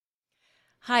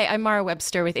Hi, I'm Mara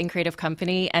Webster with In Creative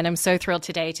Company, and I'm so thrilled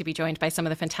today to be joined by some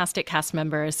of the fantastic cast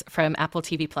members from Apple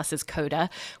TV Plus's CODA.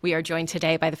 We are joined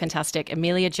today by the fantastic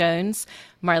Emilia Jones,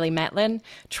 Marlee Matlin,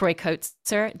 Troy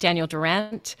Kotsur, Daniel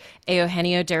Durant,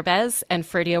 Eugenio Derbez, and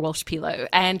Ferdia Walsh-Peelo.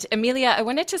 And Emilia, I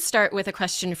wanted to start with a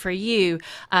question for you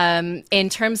in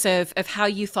terms of how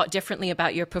you thought differently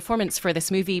about your performance for this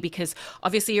movie, because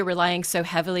obviously you're relying so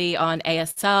heavily on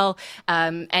ASL,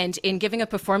 and in giving a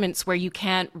performance where you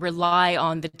can't rely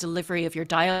on the delivery of your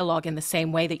dialogue in the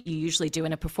same way that you usually do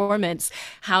in a performance.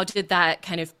 How did that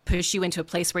kind of push you into a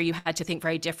place where you had to think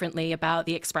very differently about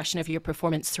the expression of your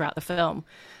performance throughout the film?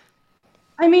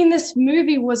 I mean, this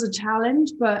movie was a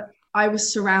challenge, but I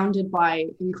was surrounded by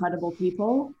incredible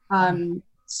people.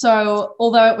 So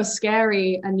although it was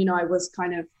scary and, I was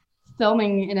kind of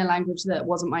filming in a language that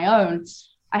wasn't my own,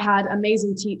 I had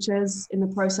amazing teachers in the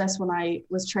process when I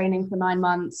was training for 9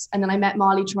 months. And then I met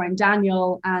Marlee, Troy, and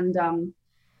Daniel,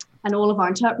 and all of our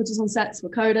interpreters on sets were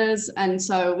coders. And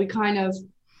so we kind of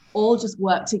all just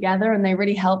worked together, and they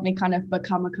really helped me kind of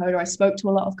become a coder. I spoke to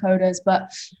a lot of coders,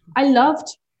 but I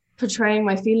loved portraying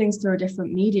my feelings through a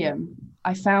different medium.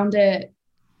 I found it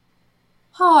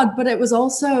hard, but it was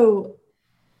also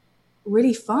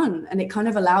really fun. And it kind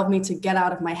of allowed me to get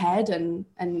out of my head, and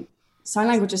sign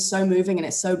language is so moving and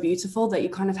it's so beautiful that you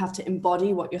kind of have to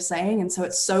embody what you're saying. And so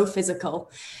it's so physical.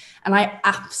 And I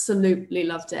absolutely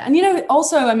loved it. And,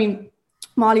 also, I mean,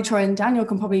 Marlee, Troy, and Daniel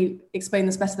can probably explain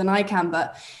this better than I can,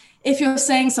 but if you're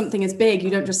saying something is big, you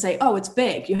don't just say, oh, it's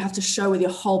big. You have to show with your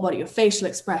whole body, your facial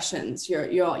expressions,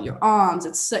 your arms.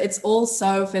 It's all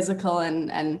so physical,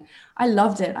 and I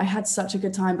loved it. I had such a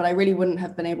good time, but I really wouldn't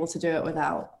have been able to do it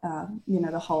without,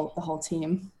 the whole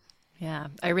team. Yeah,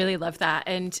 I really love that.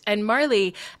 And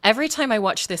Marlee, every time I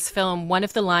watch this film, one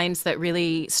of the lines that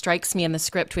really strikes me in the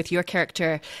script with your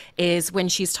character is when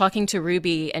she's talking to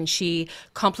Ruby and she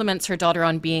compliments her daughter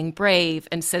on being brave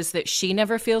and says that she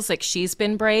never feels like she's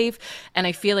been brave. And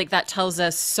I feel like that tells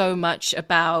us so much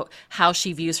about how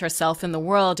she views herself in the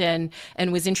world, and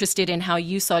was interested in how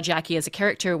you saw Jackie as a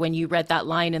character when you read that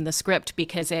line in the script,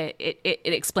 because it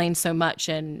explains so much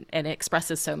and it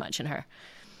expresses so much in her.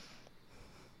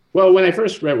 Well, when I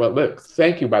first read, look,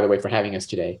 thank you, by the way, for having us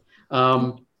today.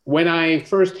 When I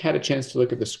first had a chance to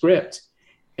look at the script,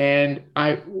 and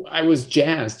I was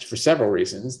jazzed for several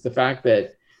reasons. The fact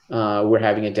that we're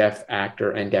having a deaf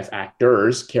actor and deaf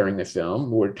actors carrying the film.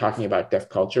 We're talking about deaf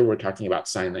culture. We're talking about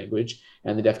sign language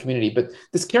and the deaf community. But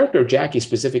this character of Jackie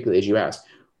specifically, as you asked,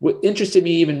 what interested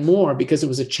me even more, because it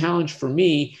was a challenge for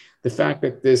me, the fact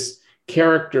that this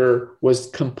character was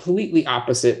completely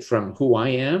opposite from who I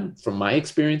am, from my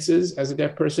experiences as a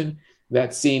deaf person.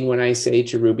 That scene when I say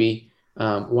to Ruby,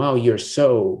 wow, you're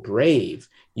so brave.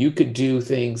 You could do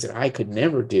things that I could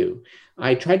never do.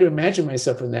 I tried to imagine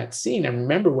myself in that scene. I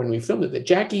remember when we filmed it that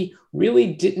Jackie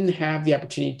really didn't have the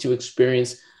opportunity to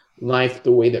experience life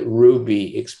the way that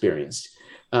Ruby experienced.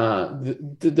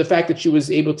 The fact that she was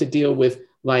able to deal with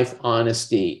life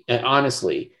honestly,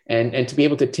 and to be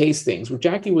able to taste things. Where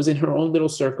Jackie was in her own little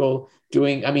circle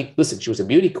doing, listen, she was a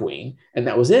beauty queen and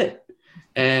that was it.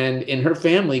 And in her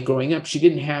family growing up, she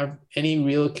didn't have any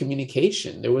real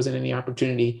communication. There wasn't any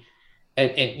opportunity.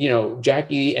 And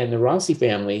Jackie and the Rossi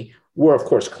family were, of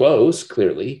course, close,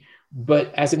 clearly.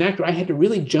 But as an actor, I had to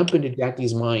really jump into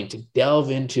Jackie's mind to delve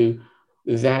into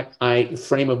that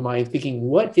frame of mind, thinking,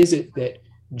 what is it that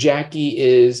Jackie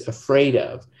is afraid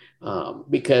of?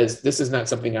 Because this is not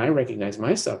something I recognize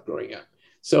myself growing up.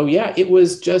 So yeah, it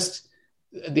was just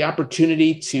the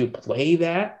opportunity to play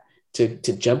that, to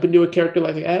jump into a character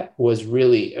like that was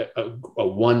really a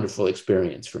wonderful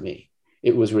experience for me.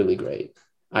 It was really great.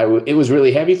 It was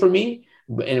really heavy for me,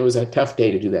 and it was a tough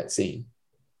day to do that scene.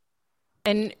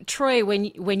 And Troy,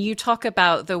 when you talk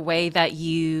about the way that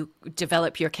you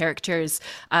develop your characters,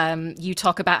 you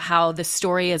talk about how the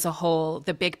story as a whole,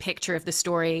 the big picture of the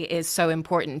story, is so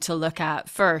important to look at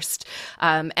first.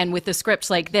 And with a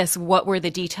script like this, what were the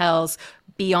details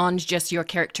beyond just your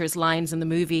character's lines in the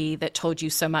movie that told you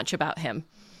so much about him?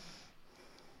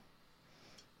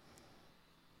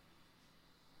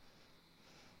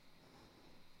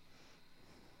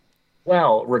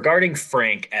 Well, regarding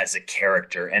Frank as a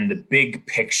character and the big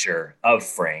picture of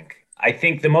Frank, I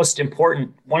think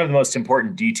one of the most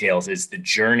important details is the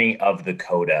journey of the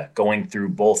coda, going through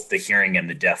both the hearing and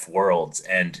the deaf worlds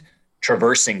and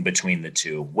traversing between the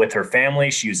two. With her family,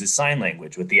 she uses sign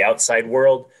language. With the outside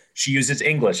world, she uses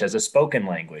English as a spoken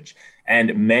language.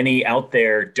 And many out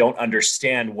there don't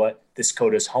understand what this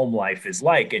coda's home life is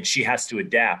like, and she has to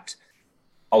adapt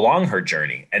along her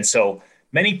journey. And so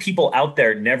many people out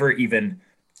there never even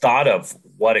thought of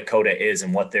what a coda is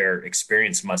and what their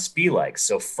experience must be like.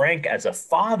 So Frank, as a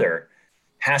father,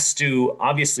 has to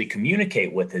obviously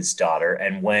communicate with his daughter.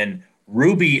 And when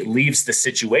Ruby leaves the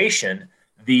situation,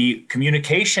 the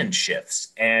communication shifts.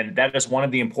 And that is one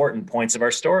of the important points of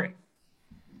our story.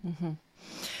 Mm-hmm.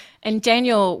 And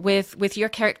Daniel, with your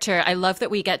character, I love that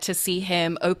we get to see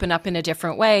him open up in a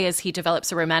different way as he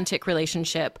develops a romantic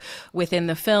relationship within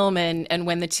the film. And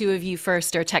when the two of you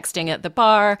first are texting at the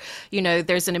bar, you know,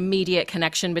 there's an immediate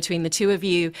connection between the two of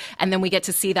you. And then we get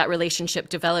to see that relationship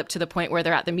develop to the point where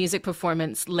they're at the music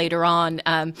performance later on.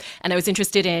 And I was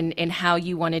interested in how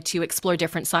you wanted to explore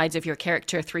different sides of your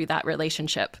character through that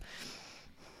relationship.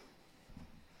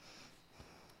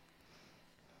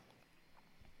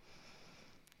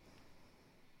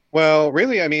 Well,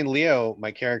 really, I mean, Leo,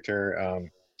 my character,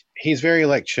 he's very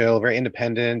like chill, very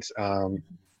independent.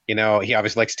 You know, he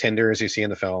obviously likes Tinder, as you see in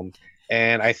the film.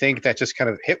 And I think that just kind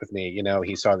of hit with me. You know,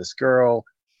 he saw this girl,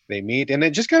 they meet, and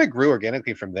it just kind of grew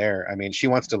organically from there. I mean, she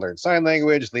wants to learn sign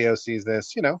language. Leo sees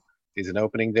this, you know, sees an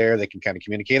opening there. They can kind of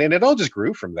communicate. And it all just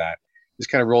grew from that. Just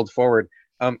kind of rolled forward.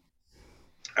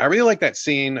 I really like that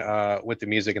scene with the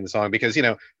music and the song because, you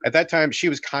know, at that time she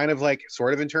was kind of like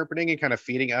sort of interpreting and kind of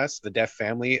feeding us, the deaf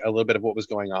family, a little bit of what was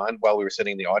going on while we were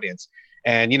sitting in the audience.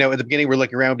 And, you know, at the beginning we're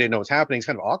looking around, didn't know what's happening. It's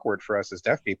kind of awkward for us as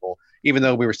deaf people, even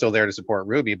though we were still there to support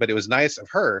Ruby. But it was nice of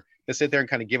her to sit there and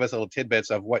kind of give us little tidbits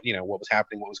of what, you know, what was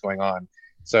happening, what was going on.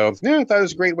 So, yeah, I thought it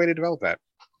was a great way to develop that.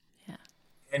 Yeah.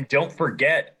 And don't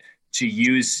forget to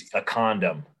use a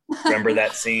condom. Remember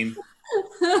that scene?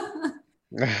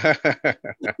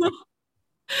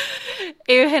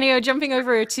 Eugenio, jumping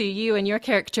over to you and your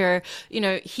character, you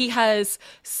know, he has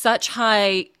such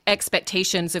high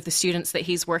expectations of the students that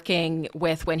he's working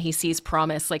with when he sees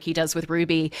promise, like he does with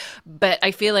Ruby. But I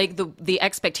feel like the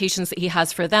expectations that he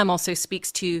has for them also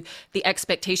speaks to the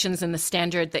expectations and the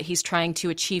standard that he's trying to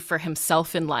achieve for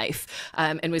himself in life,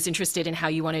 and was interested in how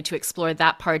you wanted to explore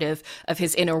that part of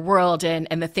his inner world and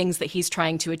the things that he's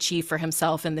trying to achieve for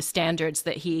himself and the standards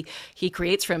that he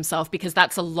creates for himself, because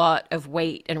that's a lot of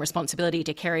weight and responsibility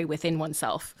to carry within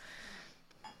oneself.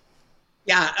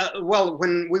 Yeah, well,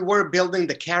 when we were building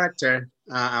the character,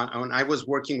 when I was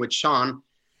working with Sean,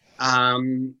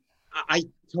 I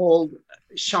told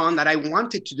Sean that I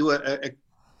wanted to do a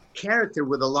character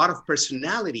with a lot of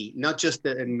personality, not just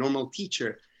a normal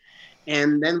teacher.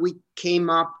 And then we came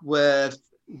up with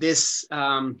this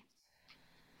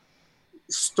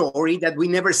story that we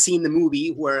never see in the movie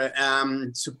where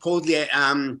supposedly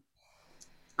I'm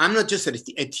not just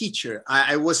a teacher.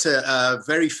 I was a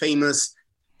very famous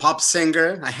pop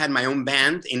singer. I had my own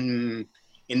band in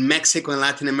Mexico and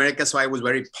Latin America, so I was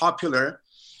very popular.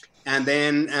 And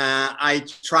then I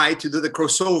tried to do the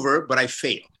crossover, but I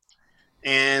failed.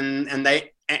 And I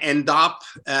end up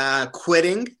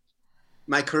quitting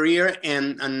my career,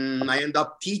 and I end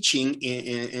up teaching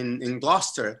in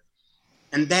Gloucester.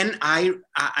 And then I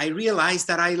realized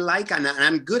that I like and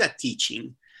I'm good at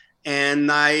teaching.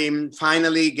 And I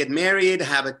finally get married,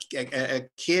 have a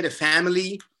kid, a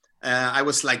family. I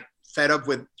was like fed up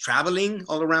with traveling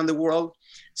all around the world.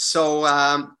 So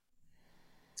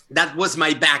that was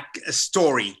my back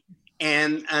story.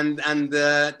 And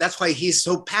that's why he's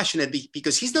so passionate,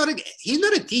 because he's not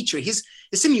a teacher. He's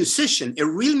a musician, a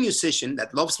real musician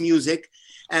that loves music,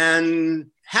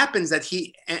 and happens that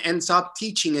he ends up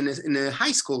teaching in a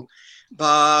high school.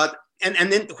 But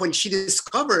and then when she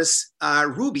discovers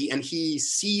Ruby and he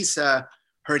sees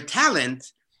her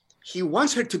talent, he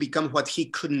wants her to become what he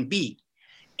couldn't be.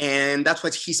 And that's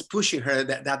what he's pushing her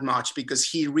that much, because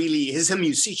he really is a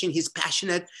musician. He's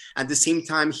passionate. At the same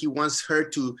time, he wants her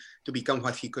to become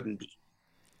what he couldn't be.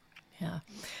 Yeah.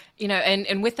 You know,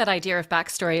 and with that idea of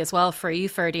backstory as well for you,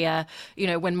 Ferdia, you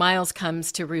know, when Miles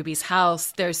comes to Ruby's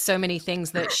house, there's so many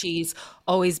things that she's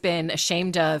always been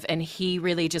ashamed of. And he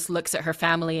really just looks at her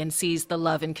family and sees the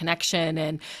love and connection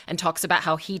and talks about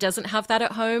how he doesn't have that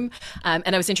at home.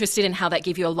 And I was interested in how that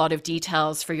gave you a lot of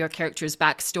details for your character's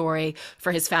backstory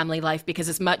for his family life, because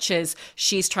as much as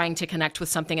she's trying to connect with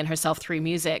something in herself through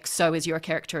music, so is your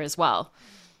character as well.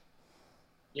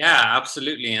 Yeah,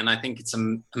 absolutely. And I think it's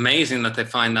amazing that they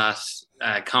find that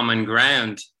common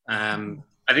ground. I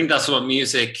think that's what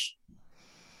music,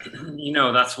 you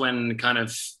know, that's when kind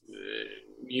of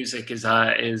music is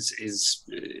why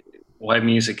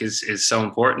music is so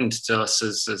important to us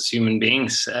as human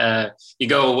beings. You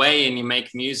go away and you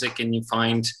make music and you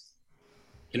find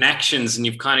connections, and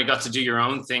you've kind of got to do your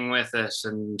own thing with it.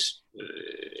 And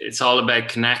it's all about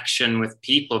connection with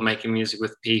people, making music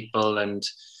with people. And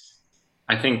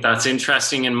I think that's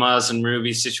interesting in Miles and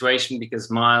Ruby's situation, because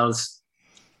Miles,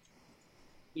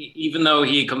 even though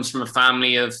he comes from a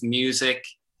family of music,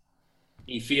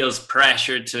 he feels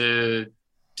pressure to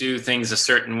do things a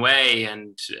certain way,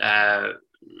 and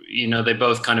they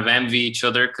both kind of envy each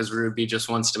other because Ruby just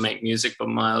wants to make music, but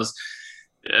Miles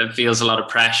feels a lot of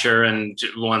pressure and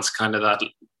wants kind of that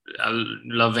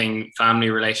loving family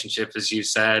relationship, as you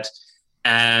said.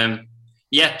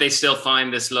 Yet they still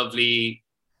find this lovely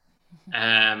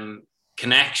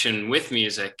connection with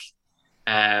music.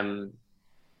 And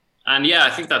yeah, I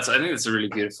think that's a really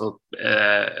beautiful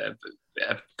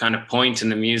kind of point in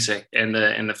the music in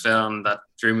the film that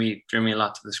drew me a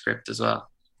lot to the script as well.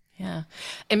 Yeah.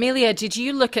 Emilia, did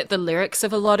you look at the lyrics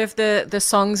of a lot of the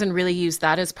songs and really use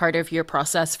that as part of your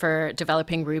process for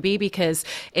developing Ruby? Because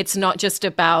it's not just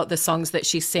about the songs that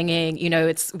she's singing,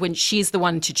 it's when she's the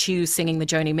one to choose singing the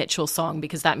Joni Mitchell song,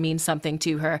 because that means something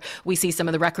to her. We see some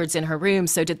of the records in her room.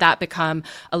 So did that become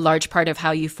a large part of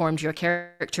how you formed your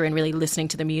character and really listening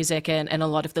to the music and a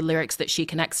lot of the lyrics that she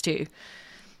connects to?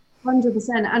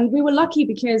 100%. And we were lucky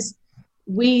because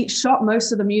we shot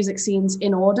most of the music scenes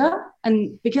in order.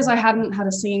 And because I hadn't had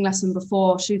a singing lesson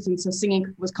before shooting, so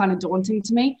singing was kind of daunting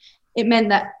to me, it meant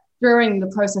that during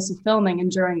the process of filming and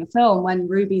during the film, when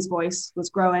Ruby's voice was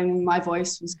growing, my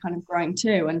voice was kind of growing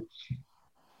too. And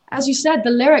as you said, the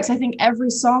lyrics, I think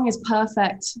every song is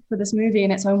perfect for this movie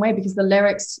in its own way, because the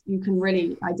lyrics, you can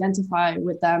really identify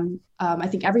with them. I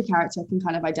think every character can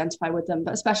kind of identify with them,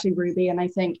 but especially Ruby. And I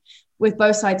think with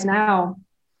Both Sides Now,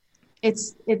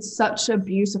 it's such a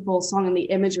beautiful song, and the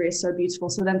imagery is so beautiful.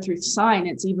 So then through Sign,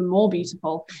 it's even more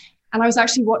beautiful. And I was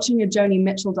actually watching a Joni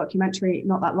Mitchell documentary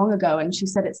not that long ago, and she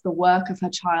said it's the work of her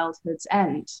childhood's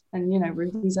end. And,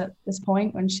 Ruby's at this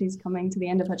point when she's coming to the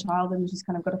end of her childhood, and she's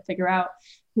kind of got to figure out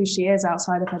who she is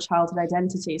outside of her childhood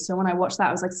identity. So when I watched that,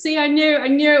 I was like, see, I knew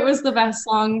it was the best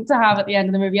song to have at the end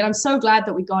of the movie. And I'm so glad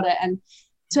that we got it. And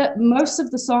to most of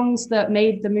the songs that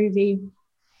made the movie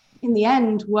in the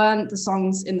end weren't the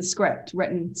songs in the script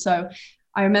written. So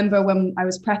I remember when I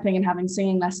was prepping and having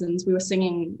singing lessons, we were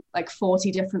singing like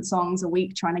 40 different songs a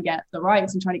week, trying to get the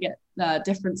rights and trying to get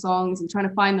different songs and trying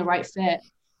to find the right fit.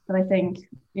 But I think,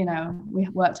 we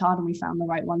worked hard and we found the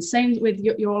right one. Same with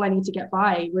You're All I Need to Get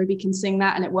By. Ruby can sing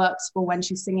that, and it works for when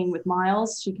she's singing with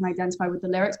Miles. She can identify with the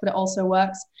lyrics, but it also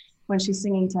works when she's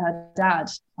singing to her dad.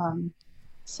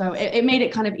 So it made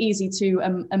it kind of easy to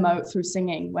emote through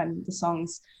singing when the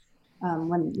songs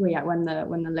when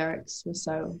the lyrics were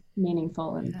so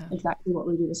meaningful and exactly what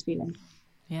Ruby was feeling.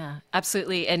 Yeah,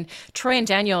 absolutely. And Troy and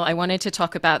Daniel, I wanted to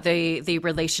talk about the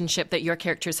relationship that your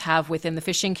characters have within the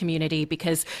fishing community,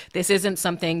 because this isn't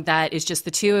something that is just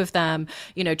the two of them.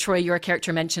 Troy, your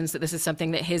character mentions that this is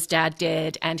something that his dad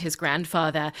did and his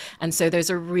grandfather. And so there's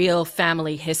a real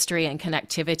family history and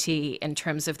connectivity in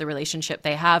terms of the relationship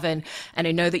they have. And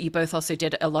I know that you both also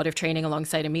did a lot of training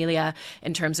alongside Emilia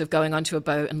in terms of going onto a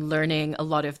boat and learning a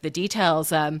lot of the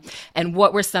details. And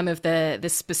what were some of the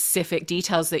specific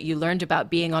details that you learned about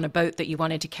being on a boat that you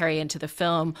wanted to carry into the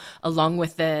film, along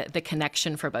with the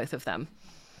connection for both of them?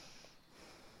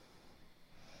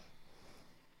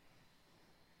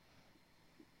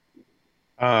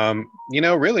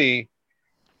 Really,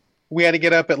 we had to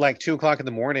get up at like 2:00 in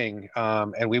the morning,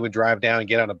 and we would drive down and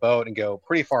get on a boat and go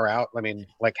pretty far out. I mean,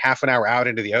 like half an hour out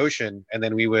into the ocean, and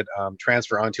then we would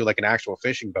transfer onto like an actual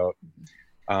fishing boat.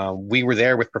 We were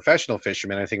there with professional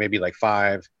fishermen, I think maybe like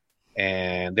 5.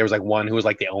 And there was like one who was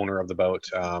like the owner of the boat,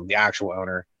 the actual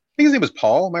owner. I think his name was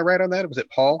Paul. Am I right on that? Was it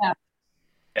Paul? Yeah.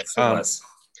 Yes, it was.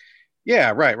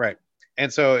 Yeah, right.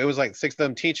 And so it was like 6 of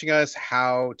them teaching us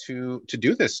how to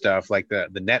do this stuff, like the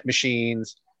net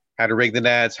machines, how to rig the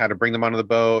nets, how to bring them onto the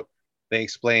boat. They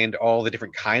explained all the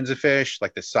different kinds of fish,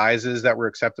 like the sizes that were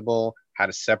acceptable, how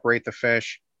to separate the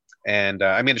fish. And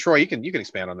Troy, you can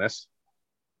expand on this.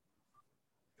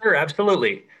 Sure,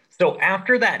 absolutely. So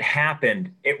after that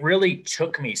happened, it really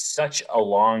took me such a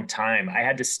long time. I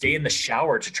had to stay in the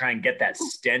shower to try and get that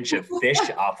stench of fish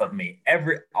off of me.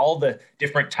 All the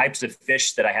different types of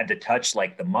fish that I had to touch,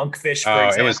 like the monkfish, for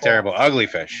example. It was terrible. Ugly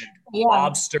fish.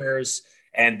 Lobsters.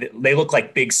 And they look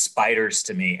like big spiders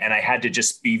to me. And I had to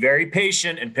just be very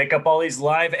patient and pick up all these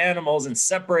live animals and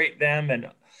separate them.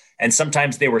 And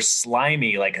sometimes they were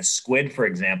slimy, like a squid, for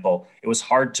example. It was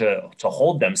hard to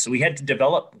hold them. So we had to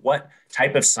develop what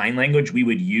type of sign language we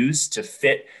would use to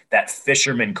fit that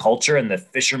fisherman culture and the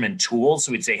fisherman tools.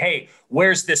 So we'd say, hey,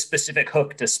 where's this specific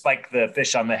hook to spike the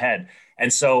fish on the head?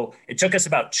 And so it took us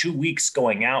about 2 weeks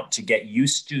going out to get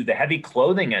used to the heavy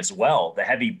clothing as well, the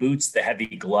heavy boots, the heavy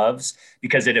gloves,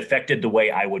 because it affected the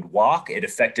way I would walk. It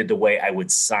affected the way I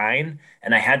would sign.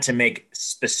 And I had to make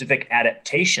specific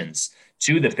adaptations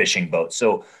to the fishing boat.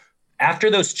 So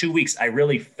after those 2 weeks, I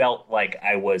really felt like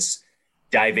I was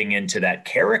diving into that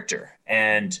character.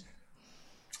 And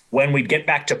when we'd get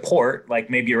back to port, like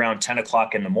maybe around 10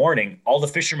 o'clock in the morning, all the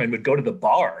fishermen would go to the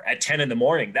bar at 10 in the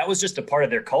morning. That was just a part of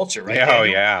their culture, right? Oh,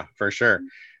 yeah, for sure.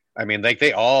 I mean, like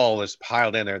they all just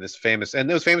piled in there, and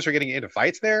those famous for getting into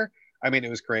fights there. I mean, it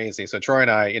was crazy. So Troy and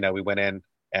I, we went in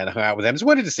and hung out with them. Just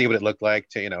wanted to see what it looked like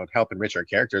to, help enrich our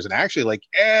characters. And actually, like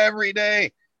every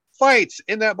day, fights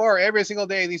in that bar every single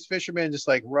day. These fishermen just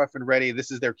like rough and ready.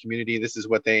 This is their community. This is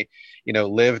what they,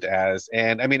 lived as.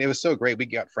 And I mean, it was so great. We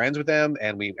got friends with them,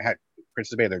 and we had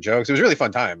participated in their jokes. It was a really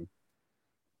fun time.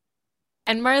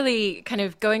 And Marlee, kind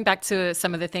of going back to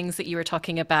some of the things that you were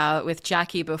talking about with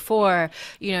Jackie before,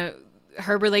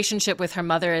 her relationship with her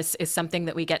mother is something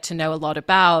that we get to know a lot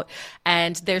about.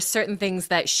 And there's certain things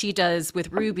that she does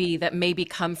with Ruby that maybe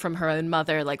come from her own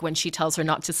mother. Like when she tells her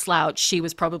not to slouch, she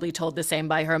was probably told the same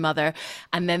by her mother.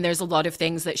 And then there's a lot of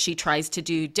things that she tries to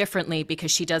do differently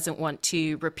because she doesn't want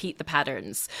to repeat the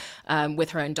patterns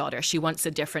with her own daughter. She wants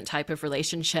a different type of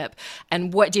relationship.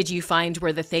 And what did you find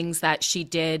were the things that she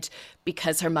did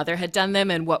because her mother had done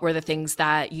them? And what were the things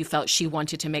that you felt she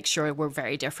wanted to make sure were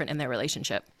very different in their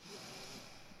relationship?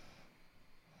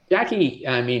 Jackie,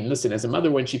 I mean, listen, as a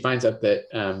mother, when she finds out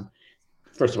that,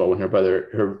 first of all, when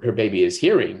her baby is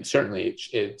hearing, certainly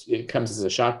it comes as a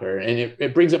shock to her, and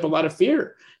it brings up a lot of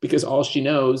fear because all she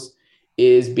knows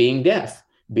is being deaf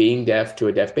to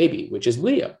a deaf baby, which is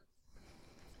Leo,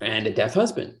 and a deaf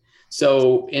husband.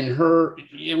 So in her,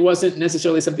 it wasn't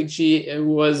necessarily something she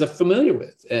was familiar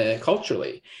with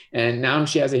culturally. And now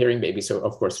she has a hearing baby. So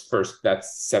of course, first that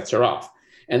sets her off.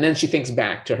 And then she thinks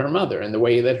back to her mother and the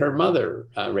way that her mother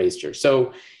raised her.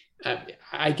 So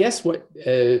I guess what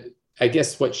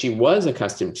she was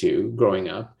accustomed to growing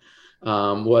up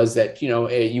was that,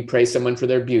 you praise someone for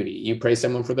their beauty, you praise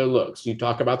someone for their looks, you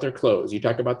talk about their clothes, you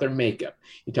talk about their makeup,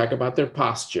 you talk about their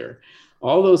posture,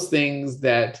 all those things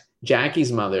that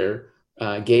Jackie's mother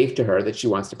gave to her that she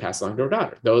wants to pass along to her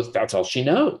daughter. That's all she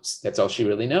knows. That's all she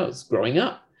really knows growing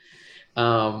up.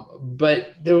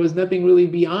 But there was nothing really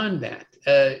beyond that.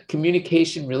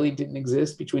 Communication really didn't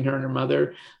exist between her and her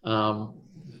mother.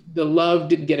 The love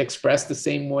didn't get expressed the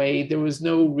same way. There was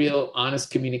no real honest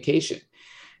communication.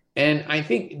 And I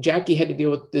think Jackie had to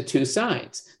deal with the two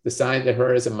sides, the side that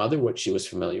her as a mother, what she was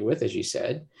familiar with, as you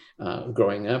said,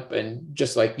 growing up, and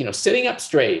just like, sitting up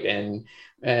straight and,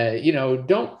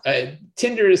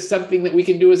 Tinder is something that we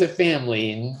can do as a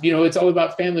family. And, it's all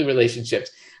about family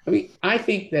relationships. I mean, I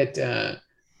think that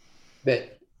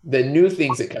the new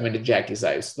things that come into Jackie's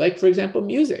life, like, for example,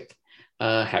 music,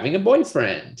 having a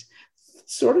boyfriend,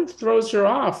 sort of throws her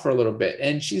off for a little bit.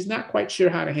 And she's not quite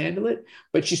sure how to handle it,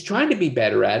 but she's trying to be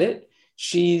better at it.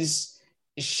 She's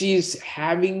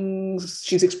expressing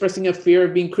a fear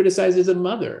of being criticized as a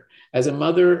mother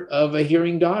of a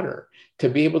hearing daughter, to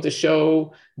be able to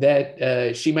show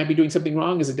that she might be doing something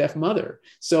wrong as a deaf mother.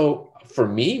 So for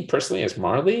me personally, as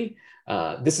Marlee,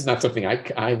 this is not something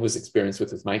I was experienced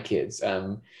with my kids.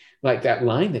 Like that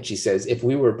line that she says, if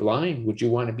we were blind, would you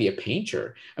want to be a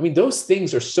painter? I mean, those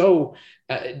things are so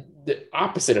the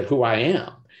opposite of who I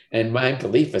am and my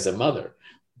belief as a mother.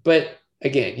 But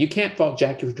again, you can't fault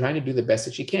Jackie for trying to do the best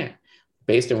that she can,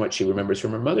 based on what she remembers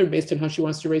from her mother, based on how she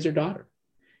wants to raise her daughter.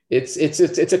 It's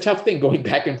a tough thing going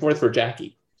back and forth for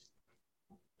Jackie.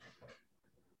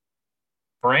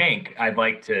 Frank, I'd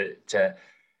like to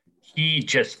he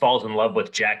just falls in love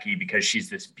with Jackie because she's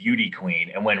this beauty queen.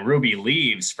 And when Ruby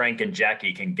leaves, Frank and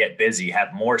Jackie can get busy,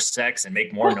 have more sex, and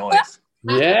make more noise.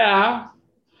 Yeah.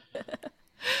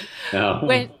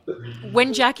 No.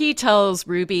 When Jackie tells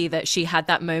Ruby that she had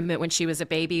that moment when she was a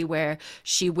baby where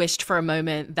she wished for a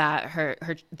moment that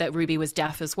that Ruby was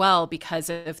deaf as well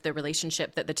because of the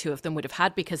relationship that the two of them would have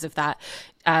had because of that.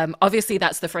 Obviously,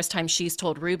 that's the first time she's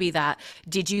told Ruby that.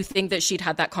 Did you think that she'd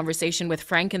had that conversation with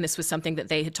Frank and this was something that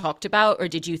they had talked about, or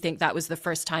did you think that was the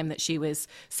first time that she was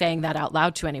saying that out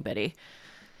loud to anybody?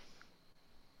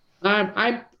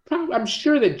 I'm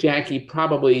sure that Jackie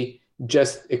probably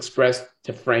just expressed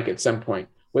to Frank at some point,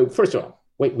 first of all,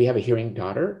 we have a hearing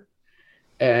daughter?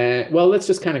 Well, let's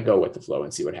just kind of go with the flow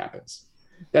and see what happens.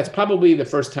 That's probably the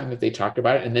first time that they talked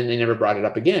about it, and then they never brought it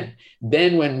up again.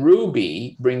 Then when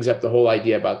Ruby brings up the whole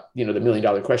idea about, the $1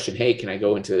 million question, hey, can I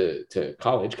go into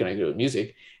college? Can I go to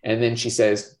music? And then she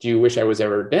says, do you wish I was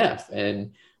ever deaf?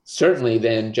 And certainly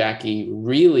then Jackie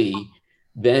really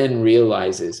then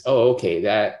realizes, oh, okay,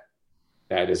 that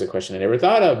is a question I never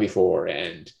thought of before.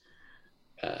 And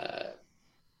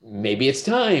maybe it's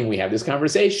time we have this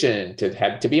conversation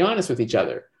to be honest with each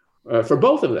other, for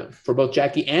both of them, for both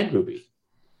Jackie and Ruby.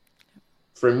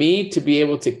 For me to be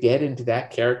able to get into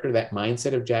that character, that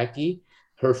mindset of Jackie,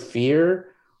 her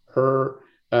fear, her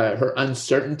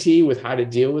uncertainty with how to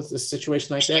deal with a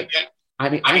situation like that, I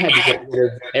mean, I had to get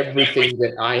rid of everything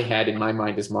that I had in my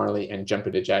mind as Marlee and jump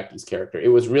into Jackie's character. It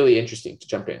was really interesting to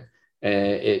jump in.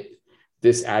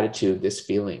 This attitude, this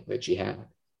feeling that she had.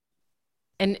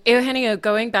 And Eugenio,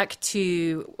 going back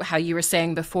to how you were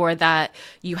saying before that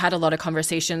you had a lot of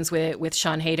conversations with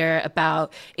Sean Hayter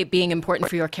about it being important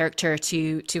for your character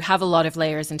to have a lot of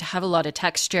layers and to have a lot of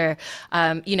texture.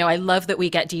 I love that we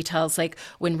get details like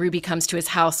when Ruby comes to his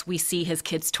house, we see his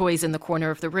kids' toys in the corner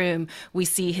of the room. We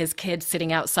see his kids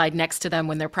sitting outside next to them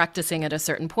when they're practicing at a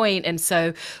certain point. And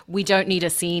so we don't need a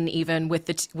scene even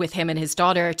with him and his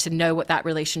daughter to know what that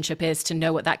relationship is, to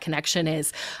know what that connection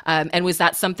is. And was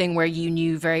that something where you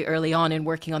knew very early on in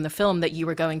working on the film that you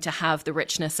were going to have the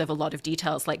richness of a lot of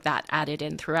details like that added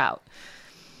in throughout?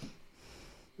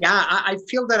 Yeah, I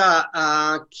feel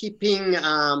that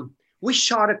we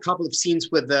shot a couple of scenes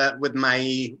with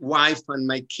my wife and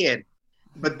my kid,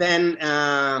 but then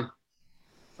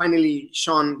finally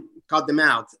Sean cut them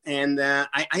out, and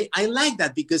I like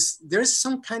that because there's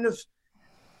some kind of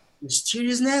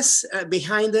mysteriousness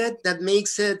behind it that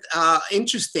makes it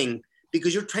interesting.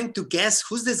 Because you're trying to guess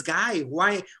who's this guy,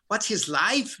 what's his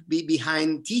life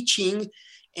behind teaching,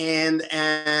 and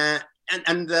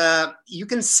you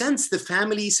can sense the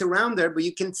families around there, but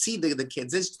you can see the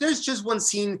kids. There's just one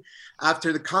scene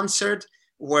after the concert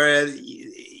where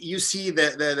you see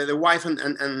the wife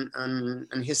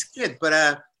and his kid,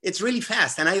 but it's really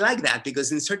fast, and I like that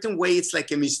because in a certain way it's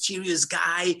like a mysterious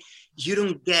guy. You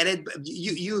don't get it, but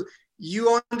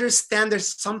you understand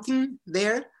there's something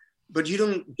there, but you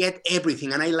don't get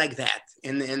everything, and I like that.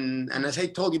 And as I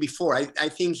told you before, I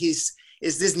think is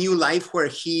this new life where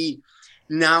he's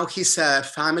a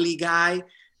family guy.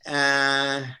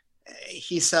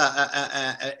 He's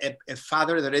a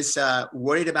father that is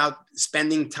worried about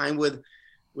spending time with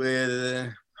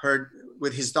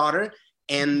his daughter,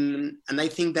 and I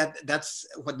think that's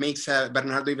what makes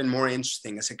Bernardo even more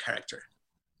interesting as a character.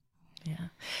 Yeah.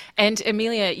 And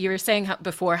Emilia, you were saying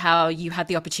before how you had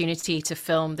the opportunity to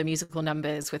film the musical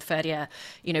numbers with Ferdia,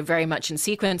 very much in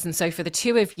sequence. And so for the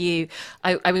two of you,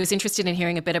 I was interested in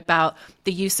hearing a bit about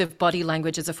the use of body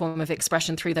language as a form of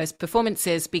expression through those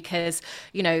performances, because,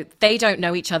 they don't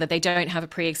know each other. They don't have a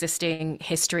pre-existing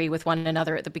history with one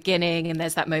another at the beginning. And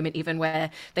there's that moment even where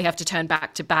they have to turn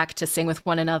back to sing with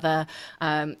one another.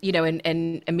 And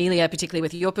Emilia, particularly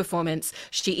with your performance,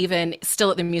 she even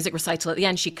still at the music recital at the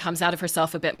end, she comes out of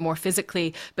herself a bit more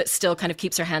physically, but still kind of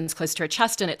keeps her hands close to her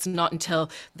chest. And it's not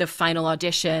until the final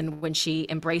audition when she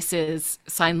embraces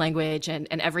sign language and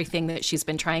everything that she's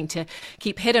been trying to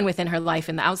keep hidden within her life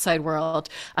in the outside world,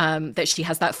 that she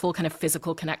has that full kind of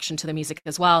physical connection to the music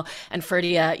as well. And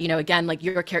Ferdia, again, like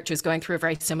your character is going through a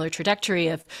very similar trajectory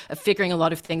of figuring a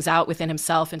lot of things out within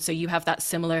himself. And so you have that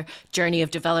similar journey of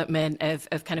development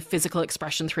of kind of physical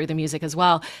expression through the music as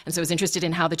well. And so I was interested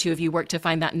in how the two of you work to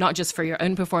find that, not just for your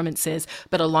own performances,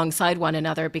 but alongside one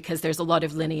another, because there's a lot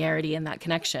of linearity in that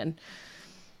connection.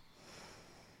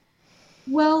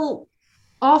 Well,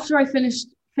 after I finished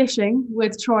fishing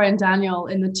with Troy and Daniel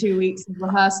in the 2 weeks of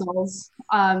rehearsals,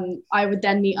 I would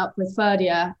then meet up with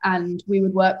Ferdia, and we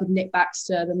would work with Nick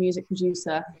Baxter, the music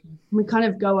producer. We kind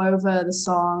of go over the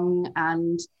song,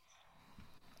 and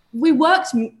we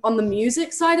worked on the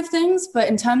music side of things, but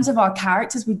in terms of our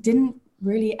characters, we didn't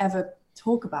really ever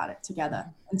talk about it together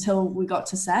until we got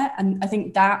to set. And I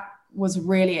think that was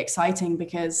really exciting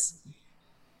because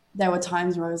there were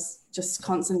times where I was just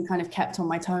constantly kind of kept on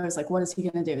my toes, like, what is he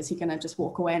going to do? Is he going to just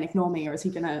walk away and ignore me? Or is he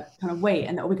going to kind of wait?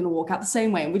 And are we going to walk out the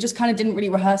same way? And we just kind of didn't really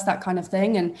rehearse that kind of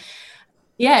thing. And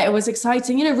yeah, it was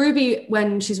exciting. Ruby,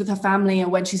 when she's with her family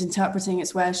and when she's interpreting,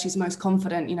 it's where she's most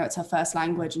confident. It's her first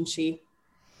language, and she's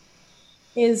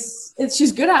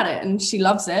good at it and she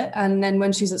loves it. And then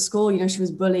when she's at school, she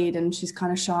was bullied and she's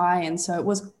kind of shy, and so it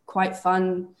was quite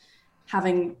fun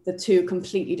having the two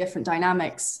completely different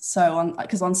dynamics. So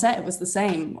because on set it was the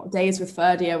same. Days with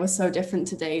Ferdia were so different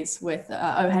to days with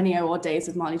Eugenio or days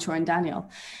with Marlee, Troy and Daniel,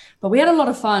 but we had a lot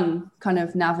of fun kind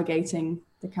of navigating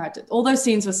the character. All those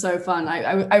scenes were so fun.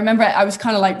 I remember I was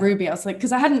kind of like Ruby. I was like,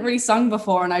 because I hadn't really sung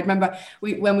before, and I remember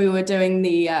when we were doing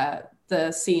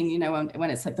the scene, when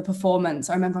it's like the performance,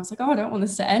 I remember I was like, oh, I don't want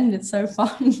this to end. It's so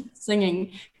fun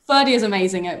singing. Ferdy is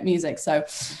amazing at music, so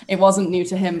it wasn't new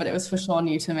to him, but it was for sure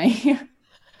new to me.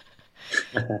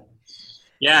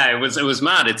 Yeah, it was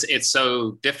mad. It's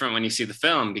so different when you see the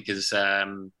film because,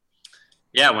 when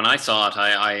I saw it,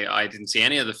 I didn't see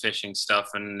any of the fishing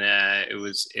stuff, and it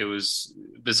was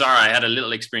bizarre. I had a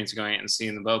little experience going out and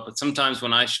seeing the boat, but sometimes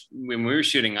when we were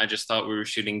shooting, I just thought we were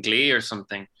shooting Glee or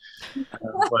something.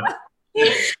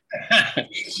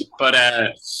 But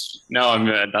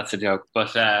no, that's a joke.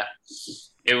 But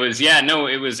It was, yeah, no,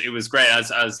 it was great.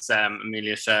 As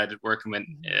Emilia said, working with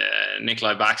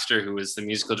Nikolai Baxter, who was the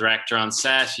musical director on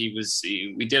set.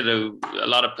 We did a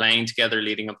lot of playing together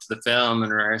leading up to the film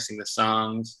and rehearsing the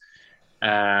songs.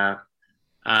 And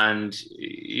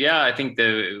yeah, I think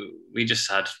we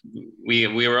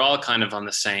were all kind of on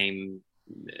the same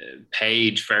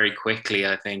page very quickly,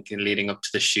 I think, in leading up to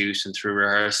the shoot and through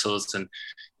rehearsals and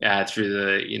through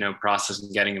the process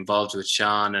and getting involved with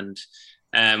Sean.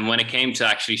 And when it came to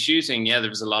actually shooting, there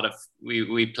was a lot of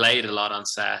we played a lot on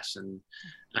set,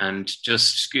 and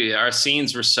just our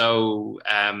scenes were so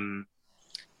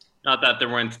not that there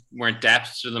weren't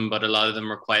depths to them, but a lot of them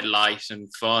were quite light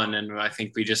and fun. And I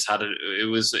think we just had it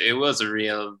was a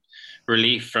real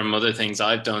relief from other things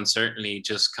I've done, certainly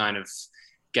just kind of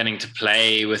getting to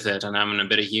play with it and having a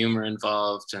bit of humor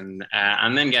involved, and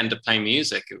then getting to play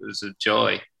music. It was a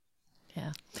joy.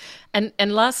 Yeah. And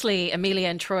lastly, Emilia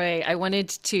and Troy, I wanted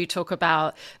to talk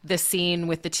about the scene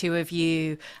with the two of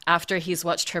you after he's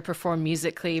watched her perform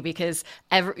musically, because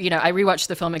I rewatched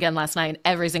the film again last night, and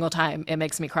every single time it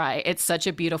makes me cry. It's such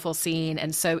a beautiful scene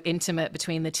and so intimate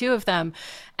between the two of them.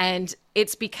 And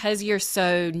it's because you're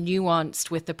so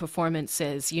nuanced with the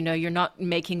performances. You're not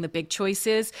making the big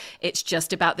choices. It's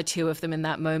just about the two of them in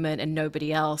that moment and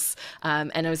nobody else.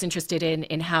 And I was interested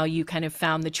in how you kind of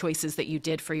found the choices that you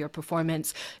did for your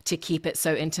performance to keep it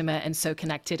so intimate and so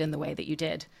connected in the way that you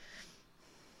did.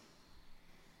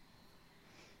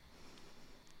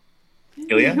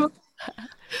 Ilya?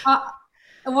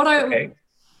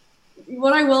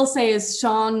 What I will say is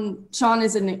Sean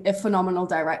is a phenomenal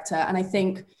director, and I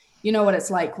think you know what it's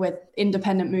like with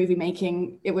independent movie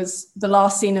making. It was the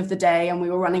last scene of the day and we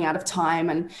were running out of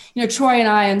time, and Troy and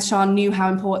I and Sean knew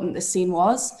how important this scene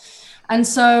was, and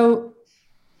so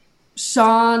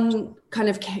Sean kind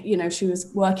of, she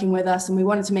was working with us, and we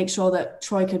wanted to make sure that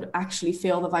Troy could actually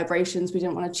feel the vibrations. We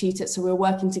didn't want to cheat it, so we were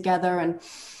working together, and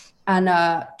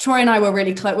Troy and I were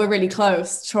really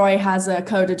close. Troy has a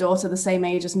CODA daughter the same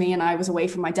age as me, and I was away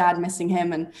from my dad, missing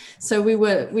him, and so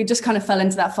we just kind of fell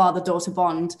into that father-daughter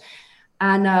bond.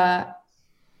 And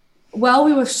while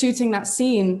we were shooting that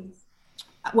scene,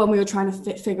 when we were trying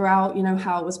to figure out,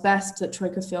 how it was best that Troy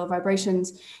could feel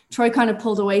vibrations, Troy kind of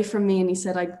pulled away from me and he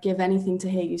said, "I'd give anything to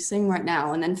hear you sing right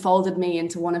now," and then folded me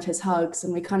into one of his hugs.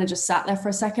 And we kind of just sat there for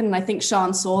a second. And I think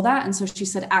Sean saw that. And so she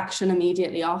said action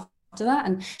immediately after that.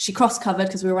 And she cross-covered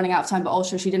because we were running out of time, but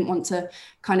also she didn't want to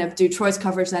kind of do Troy's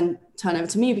coverage, then turn over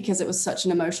to me, because it was such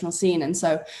an emotional scene. And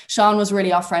so Sean was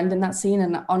really our friend in that scene.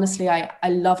 And honestly, I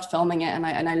loved filming it, and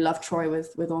I loved Troy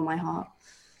with all my heart.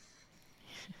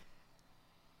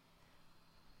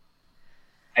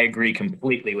 I agree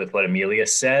completely with what Emilia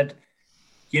said.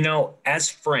 As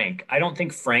Frank, I don't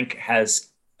think Frank has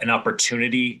an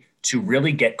opportunity to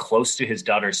really get close to his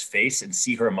daughter's face and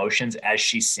see her emotions as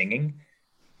she's singing.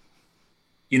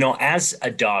 As a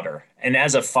daughter and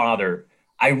as a father,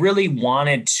 I really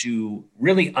wanted to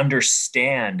really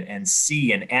understand and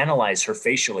see and analyze her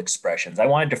facial expressions. I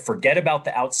wanted to forget about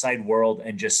the outside world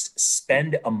and just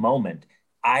spend a moment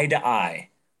eye to eye,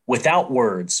 without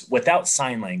words, without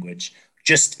sign language,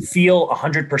 just feel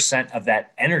 100% of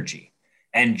that energy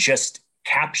and just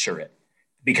capture it,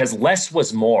 because less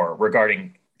was more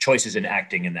regarding choices in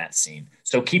acting in that scene.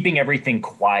 So keeping everything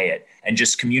quiet and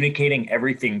just communicating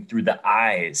everything through the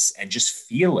eyes and just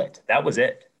feel it. That was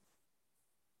it.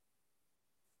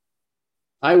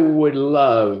 I would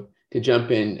love to jump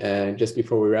in just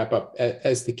before we wrap up.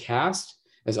 As the cast,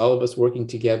 as all of us working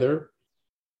together,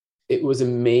 it was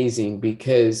amazing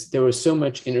because there was so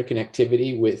much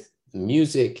interconnectivity with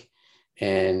music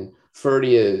and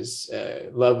Ferdia's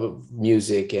love of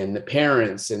music, and the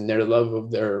parents and their love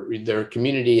of their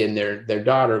community and their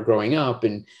daughter growing up,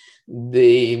 and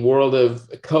the world of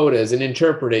codas and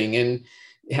interpreting and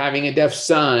having a deaf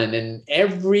son, and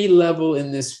every level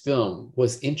in this film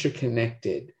was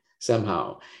interconnected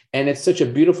somehow. And it's such a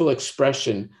beautiful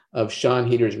expression of Sean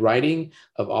Heater's writing,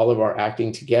 of all of our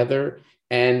acting together.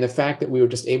 And the fact that we were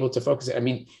just able to focus,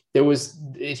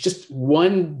 it's just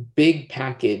one big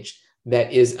package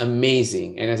that is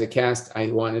amazing. And as a cast,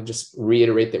 I want to just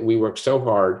reiterate that we worked so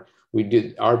hard. We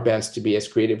did our best to be as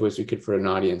creative as we could for an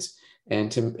audience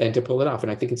and to pull it off.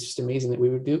 And I think it's just amazing that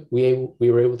we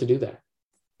were able to do that.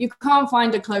 You can't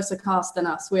find a closer cast than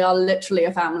us. We are literally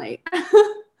a family.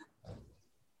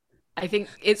 I think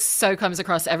it so comes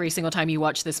across every single time you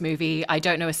watch this movie. I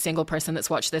don't know a single person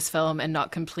that's watched this film and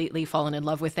not completely fallen in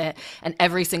love with it. And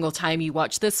every single time you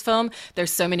watch this film,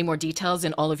 there's so many more details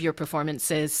in all of your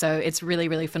performances. So it's really,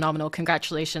 really phenomenal.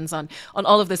 Congratulations on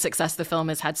all of the success the film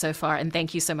has had so far. And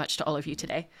thank you so much to all of you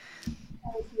today.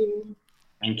 Thank you.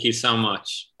 Thank you so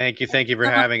much. Thank you for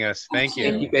having us. Thank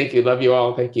you. Thank you. Love you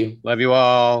all. Thank you. Love you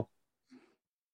all.